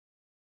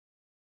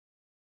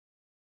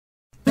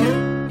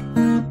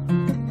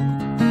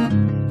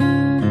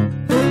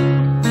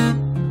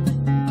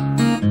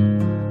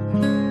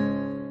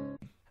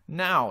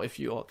Now, if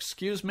you'll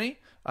excuse me,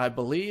 I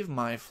believe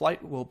my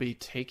flight will be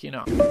taking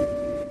off.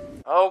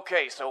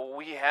 Okay, so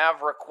we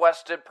have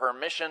requested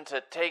permission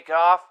to take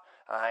off.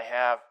 I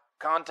have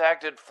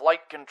contacted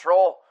flight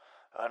control.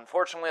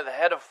 Unfortunately, the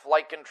head of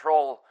flight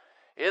control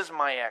is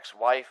my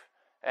ex-wife,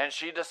 and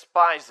she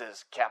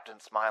despises Captain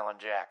Smilin'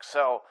 Jack.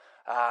 So,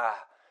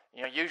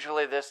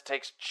 usually this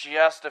takes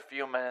just a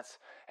few minutes,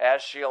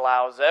 as she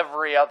allows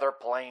every other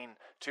plane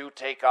to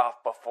take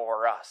off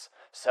before us.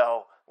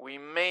 So, we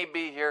may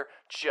be here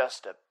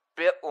just a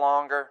bit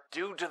longer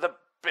due to the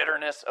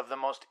bitterness of the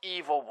most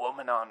evil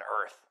woman on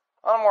earth.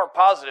 On a more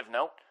positive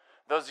note,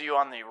 those of you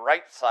on the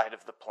right side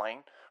of the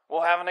plane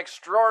will have an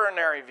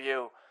extraordinary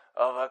view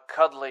of a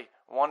cuddly,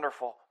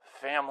 wonderful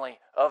family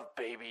of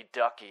baby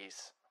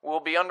duckies. We'll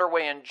be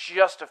underway in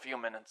just a few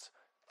minutes.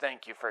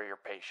 Thank you for your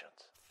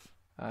patience.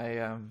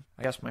 I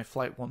guess my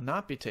flight will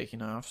not be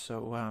taking off,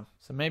 so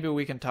maybe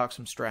we can talk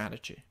some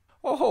strategy.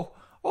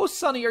 Oh,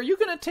 Sonny, are you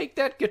going to take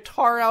that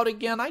guitar out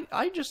again?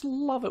 I just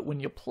love it when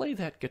you play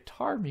that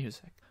guitar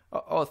music.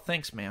 Oh,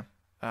 thanks, ma'am.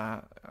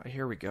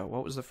 Here we go.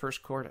 What was the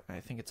first chord? I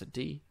think it's a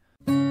D.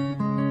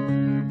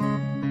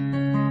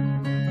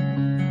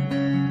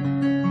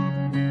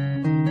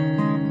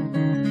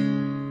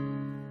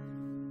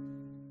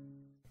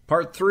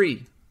 Part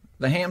 3,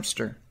 the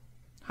hamster.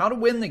 How to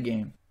win the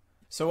game.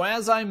 So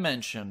as I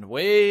mentioned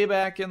way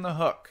back in the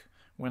hook,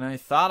 when I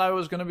thought I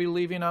was going to be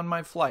leaving on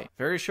my flight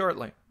very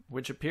shortly,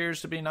 which appears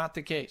to be not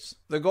the case,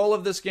 the goal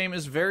of this game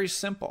is very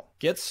simple.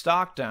 Get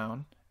stock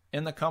down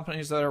in the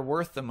companies that are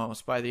worth the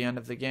most by the end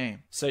of the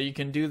game. So you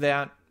can do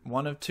that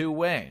one of two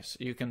ways.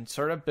 You can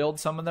sort of build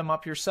some of them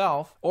up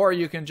yourself, or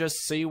you can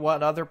just see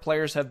what other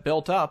players have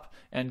built up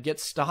and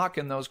get stock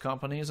in those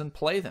companies and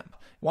play them.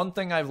 One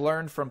thing I've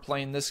learned from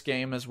playing this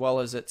game as well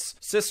as its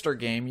sister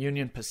game,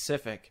 Union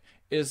Pacific,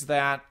 is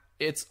that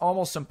it's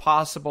almost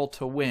impossible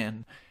to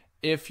win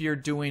if you're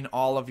doing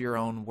all of your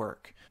own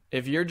work.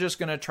 If you're just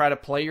going to try to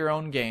play your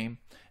own game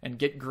and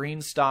get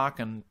green stock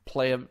and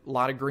play a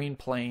lot of green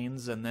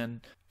planes and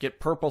then get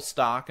purple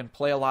stock and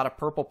play a lot of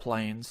purple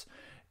planes,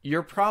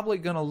 you're probably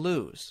going to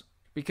lose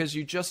because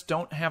you just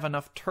don't have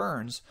enough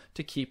turns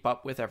to keep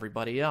up with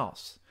everybody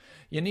else.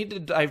 You need to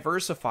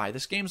diversify.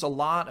 This game's a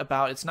lot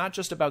about, it's not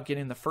just about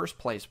getting the first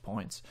place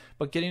points,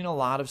 but getting a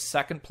lot of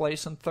second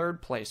place and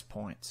third place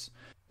points.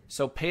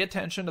 So pay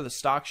attention to the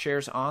stock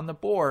shares on the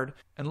board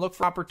and look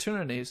for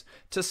opportunities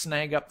to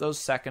snag up those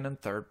second and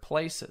third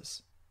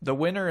places. The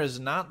winner is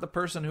not the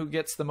person who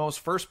gets the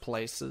most first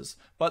places,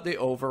 but the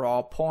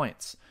overall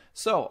points.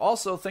 So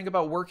also think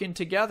about working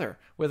together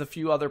with a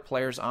few other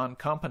players on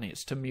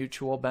companies to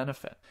mutual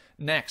benefit.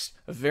 Next,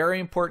 a very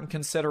important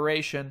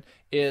consideration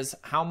is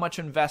how much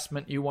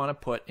investment you want to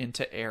put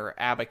into Air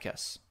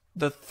Abacus.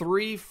 The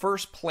 3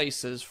 first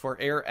places for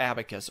Air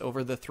Abacus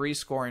over the 3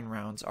 scoring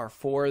rounds are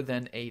 4,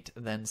 then 8,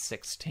 then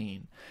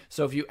 16.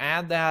 So if you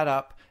add that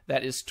up,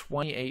 that is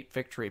 28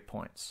 victory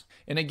points.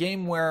 In a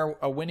game where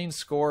a winning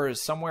score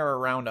is somewhere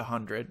around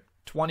 100,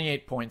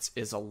 28 points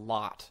is a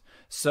lot.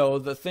 So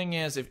the thing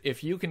is,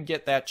 if you can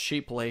get that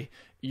cheaply,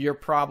 you're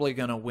probably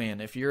going to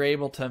win. If you're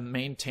able to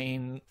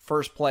maintain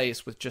first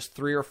place with just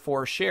 3 or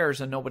 4 shares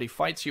and nobody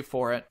fights you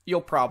for it, you'll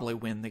probably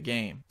win the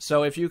game.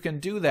 So if you can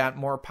do that,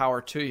 more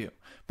power to you.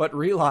 But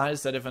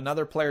realize that if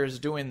another player is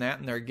doing that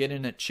and they're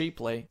getting it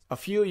cheaply, a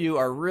few of you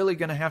are really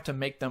going to have to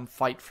make them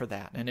fight for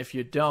that. And if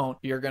you don't,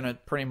 you're going to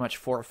pretty much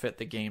forfeit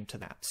the game to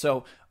that.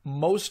 So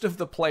most of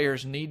the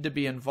players need to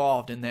be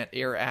involved in that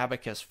Air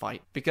Abacus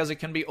fight because it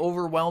can be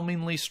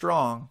overwhelmingly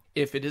strong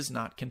if it is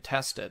not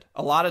contested.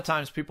 A lot of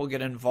times people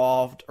get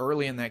involved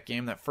early in that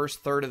game. That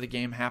first third of the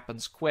game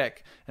happens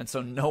quick, and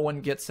so no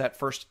one gets that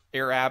first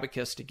Air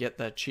Abacus to get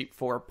the cheap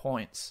 4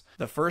 points.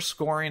 The first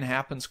scoring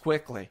happens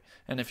quickly,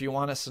 and if you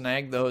want to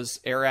snag those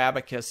Air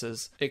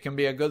Abacuses, it can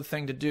be a good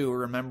thing to do,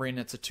 remembering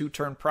it's a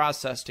 2-turn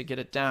process to get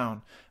it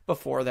down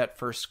before that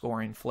first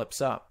scoring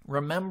flips up.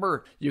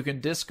 Remember, you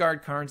can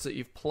discard cards that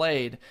you've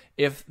played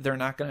if they're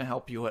not going to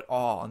help you at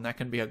all, and that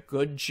can be a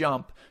good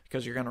jump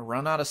because you're going to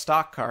run out of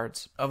stock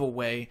cards of a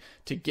way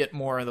to get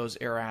more of those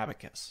Air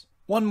Abacus.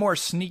 One more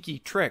sneaky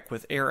trick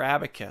with Air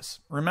Abacus.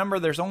 Remember,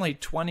 there's only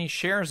 20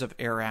 shares of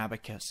Air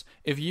Abacus.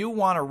 If you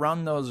want to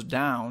run those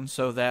down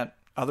so that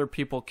other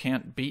people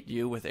can't beat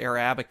you with Air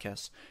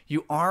Abacus,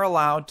 you are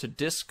allowed to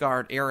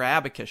discard Air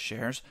Abacus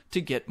shares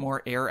to get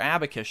more Air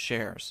Abacus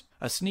shares.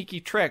 A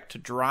sneaky trick to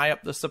dry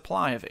up the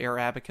supply of Air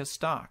Abacus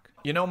stock.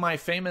 You know my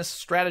famous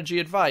strategy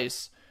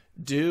advice,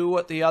 do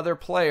what the other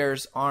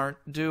players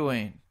aren't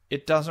doing.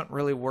 It doesn't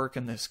really work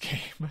in this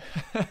game.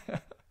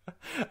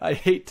 I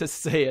hate to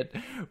say it,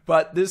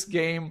 but this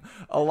game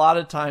a lot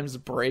of times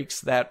breaks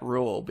that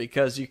rule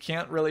because you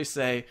can't really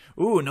say,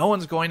 ooh, no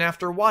one's going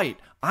after white.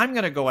 I'm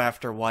going to go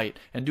after white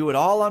and do it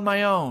all on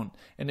my own.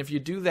 And if you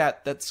do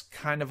that, that's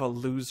kind of a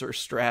loser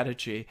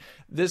strategy.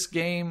 This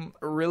game,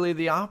 really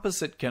the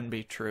opposite can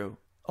be true.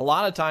 A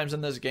lot of times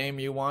in this game,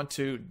 you want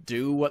to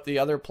do what the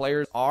other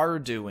players are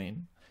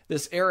doing.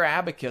 This Air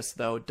Abacus,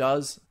 though,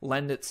 does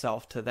lend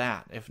itself to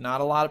that. If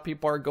not a lot of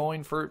people are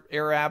going for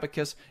Air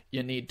Abacus,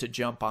 you need to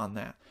jump on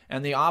that.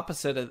 And the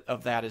opposite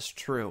of that is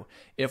true.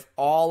 If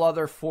all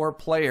other 4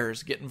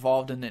 players get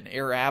involved in an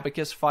air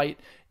abacus fight,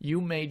 you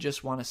may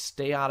just want to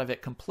stay out of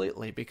it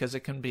completely, because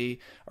it can be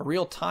a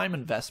real time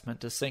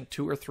investment to sink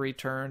 2 or 3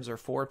 turns or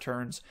 4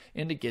 turns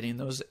into getting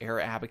those air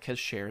abacus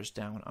shares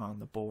down on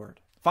the board.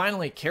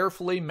 Finally,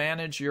 carefully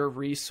manage your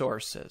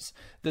resources.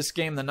 This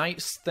game, the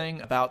nice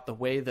thing about the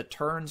way the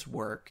turns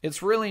work,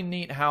 it's really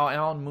neat how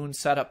Alan Moon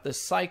set up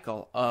this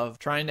cycle of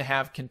trying to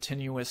have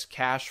continuous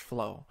cash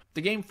flow.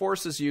 The game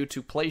forces you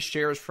to play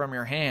shares from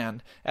your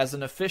hand as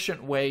an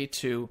efficient way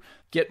to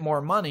get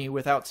more money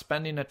without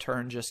spending a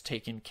turn just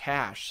taking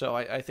cash. So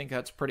I think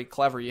that's pretty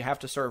clever. You have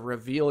to sort of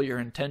reveal your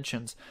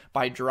intentions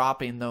by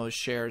dropping those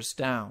shares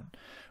down.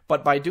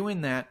 But by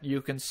doing that,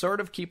 you can sort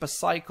of keep a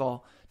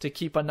cycle to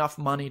keep enough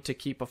money to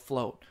keep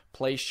afloat.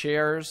 Play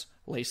shares,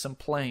 lay some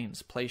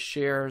planes. Play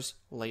shares,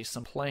 lay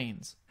some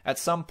planes. At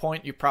some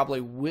point, you probably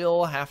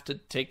will have to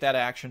take that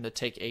action to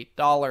take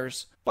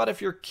 $8. But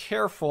if you're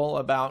careful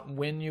about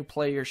when you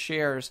play your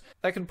shares,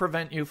 that can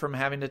prevent you from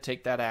having to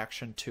take that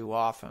action too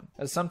often,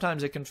 as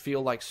sometimes it can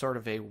feel like sort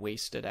of a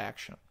wasted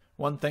action.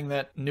 One thing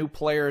that new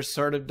players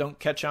sort of don't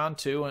catch on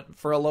to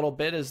for a little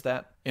bit is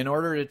that in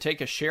order to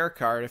take a share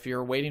card, if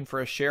you're waiting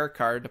for a share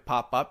card to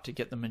pop up to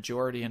get the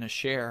majority in a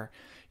share,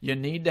 you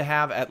need to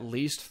have at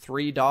least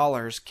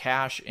 $3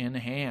 cash in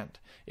hand.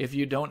 If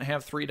you don't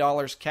have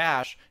 $3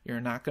 cash,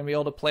 you're not going to be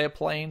able to play a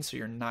plane, so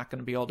you're not going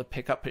to be able to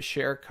pick up a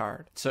share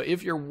card. So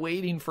if you're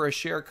waiting for a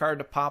share card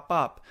to pop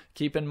up,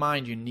 keep in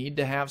mind you need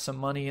to have some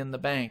money in the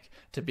bank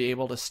to be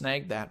able to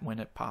snag that when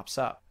it pops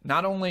up.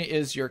 Not only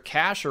is your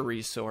cash a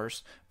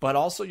resource, but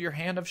also your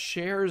hand of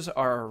shares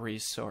are a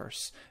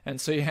resource.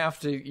 And so you have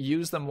to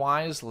use them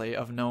wisely,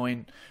 of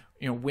knowing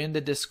when to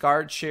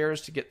discard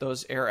shares to get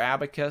those air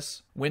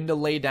abacus, when to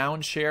lay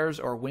down shares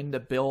or when to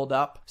build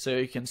up so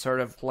you can sort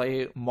of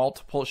play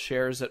multiple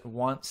shares at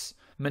once.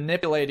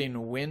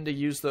 Manipulating when to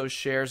use those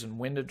shares and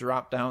when to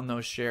drop down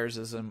those shares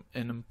is an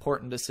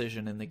important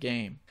decision in the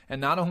game.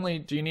 And not only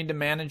do you need to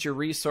manage your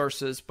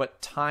resources,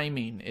 but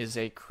timing is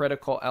a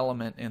critical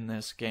element in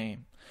this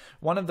game.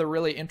 One of the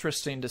really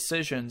interesting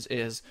decisions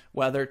is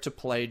whether to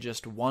play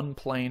just 1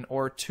 plane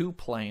or 2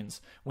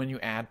 planes when you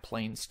add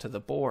planes to the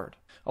board.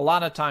 A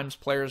lot of times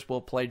players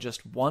will play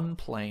just 1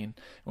 plane.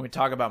 When we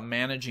talk about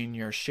managing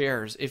your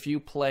shares, if you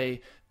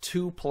play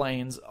 2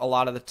 planes a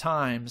lot of the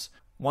times,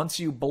 once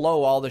you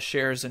blow all the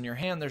shares in your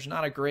hand, there's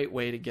not a great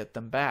way to get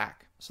them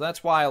back. So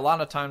that's why a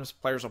lot of times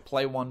players will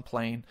play 1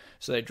 plane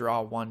so they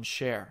draw 1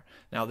 share.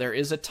 Now there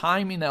is a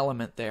timing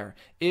element there.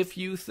 If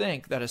you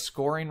think that a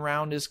scoring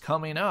round is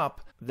coming up,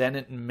 then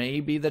it may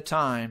be the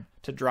time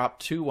to drop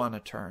 2 on a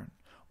turn.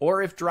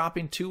 Or if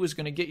dropping 2 is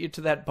going to get you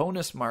to that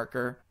bonus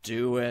marker,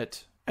 do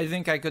it. I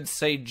think I could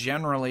say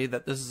generally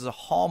that this is a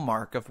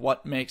hallmark of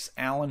what makes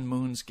Alan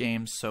Moon's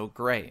games so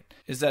great,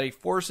 is that he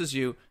forces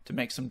you to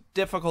make some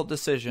difficult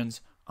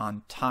decisions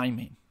on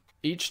timing.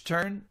 Each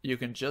turn, you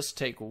can just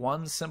take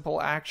 1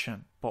 simple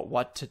action, but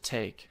what to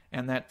take.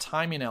 And that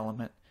timing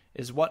element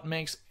is what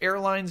makes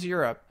Airlines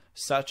Europe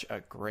such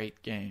a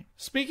great game.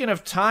 Speaking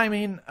of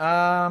timing,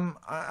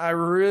 I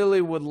really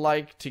would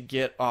like to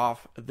get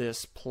off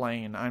this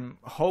plane. I'm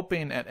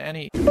hoping at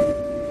any...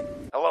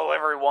 Hello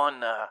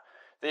everyone,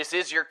 this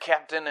is your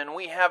captain and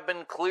we have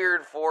been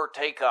cleared for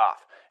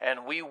takeoff.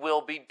 And we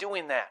will be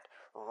doing that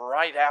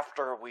right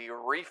after we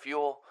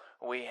refuel.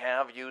 We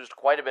have used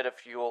quite a bit of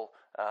fuel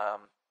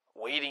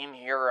waiting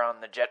here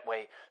on the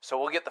jetway, so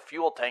we'll get the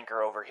fuel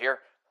tanker over here.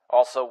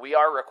 Also, we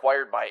are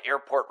required by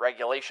airport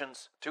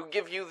regulations to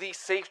give you the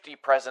safety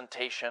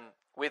presentation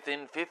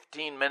within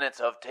 15 minutes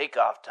of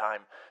takeoff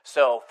time.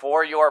 So,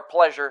 for your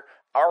pleasure,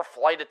 our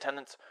flight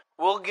attendants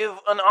will give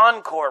an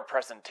encore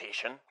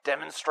presentation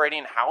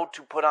demonstrating how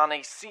to put on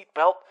a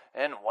seatbelt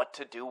and what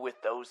to do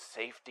with those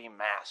safety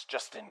masks,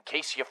 just in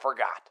case you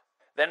forgot.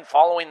 Then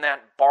following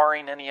that,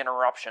 barring any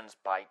interruptions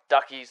by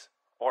duckies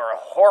or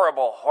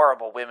horrible,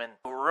 horrible women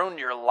who ruined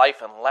your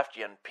life and left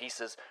you in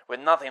pieces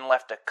with nothing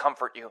left to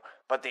comfort you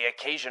but the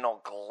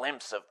occasional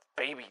glimpse of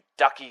baby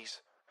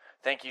duckies,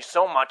 thank you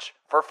so much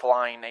for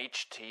flying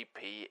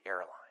HTP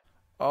Airline.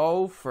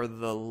 Oh, for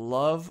the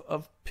love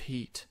of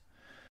Pete.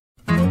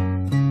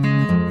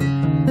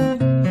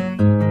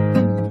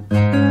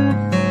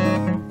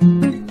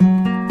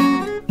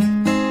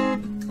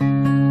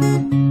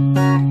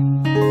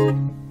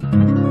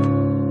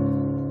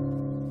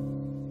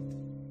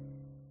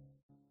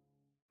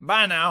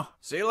 Bye now.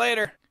 See you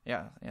later.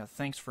 Yeah,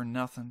 thanks for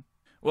nothing.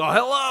 Well,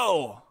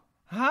 hello.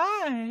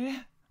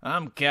 Hi.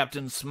 I'm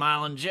Captain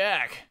Smilin'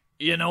 Jack.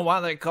 You know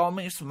why they call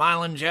me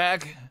Smilin'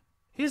 Jack?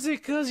 Is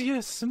it 'cause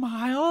you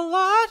smile a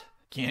lot?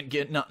 Can't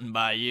get nothing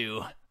by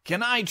you.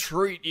 Can I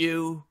treat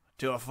you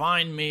to a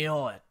fine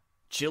meal at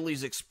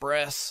Chili's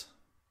Express?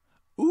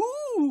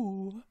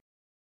 Ooh.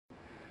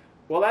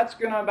 Well, that's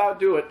going to about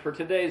do it for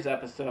today's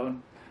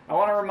episode. I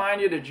want to remind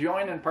you to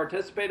join and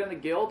participate in the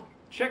Guild.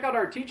 Check out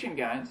our teaching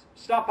guides,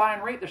 stop by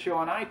and rate the show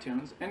on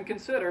iTunes, and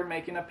consider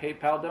making a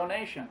PayPal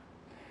donation.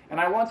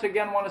 And I once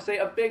again want to say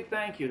a big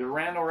thank you to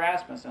Randall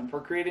Rasmussen for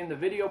creating the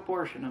video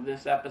portion of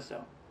this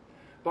episode.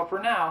 But for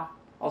now,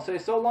 I'll say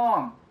so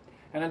long.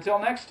 And until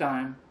next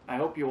time, I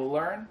hope you will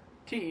learn,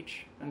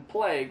 teach, and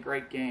play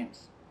great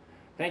games.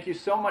 Thank you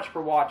so much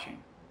for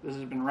watching. This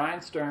has been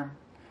Ryan Sturm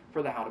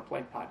for the How to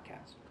Play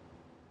podcast.